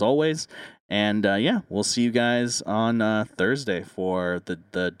listening as always. And yeah, we'll see you guys on Thursday for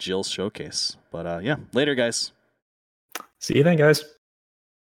the Jill showcase. But yeah, later, guys. See you then, guys.